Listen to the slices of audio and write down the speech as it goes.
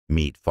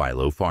Meet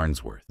Philo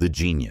Farnsworth, the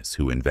genius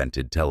who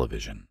invented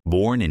television.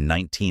 Born in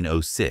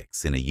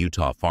 1906 in a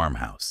Utah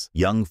farmhouse,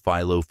 young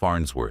Philo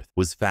Farnsworth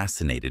was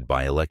fascinated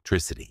by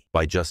electricity.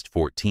 By just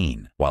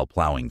 14, while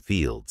plowing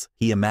fields,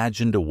 he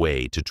imagined a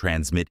way to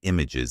transmit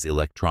images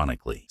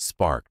electronically,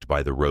 sparked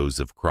by the rows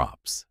of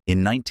crops. In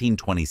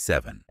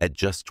 1927, at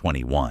just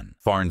 21,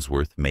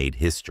 Farnsworth made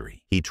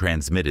history. He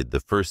transmitted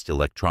the first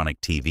electronic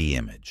TV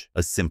image,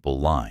 a simple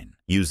line,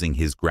 using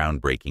his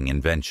groundbreaking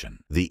invention,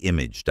 the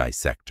image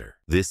dissector.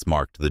 This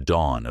marked the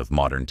dawn of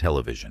modern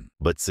television,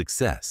 but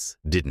success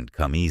didn't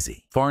come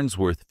easy.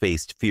 Farnsworth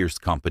faced fierce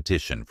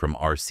competition from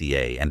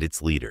RCA and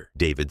its leader,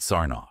 David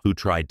Sarnoff, who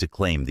tried to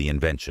claim the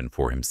invention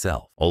for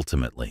himself.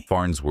 Ultimately,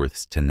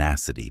 Farnsworth's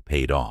tenacity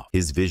paid off.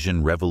 His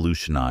vision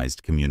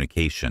revolutionized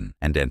communication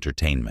and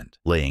entertainment,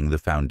 laying the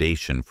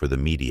foundation for the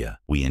media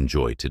we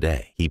enjoy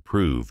today. He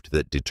proved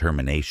that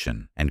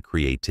determination and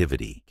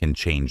creativity can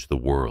change the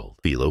world.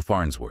 Philo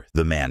Farnsworth,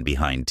 the man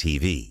behind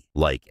TV.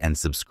 Like and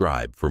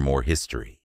subscribe for more history.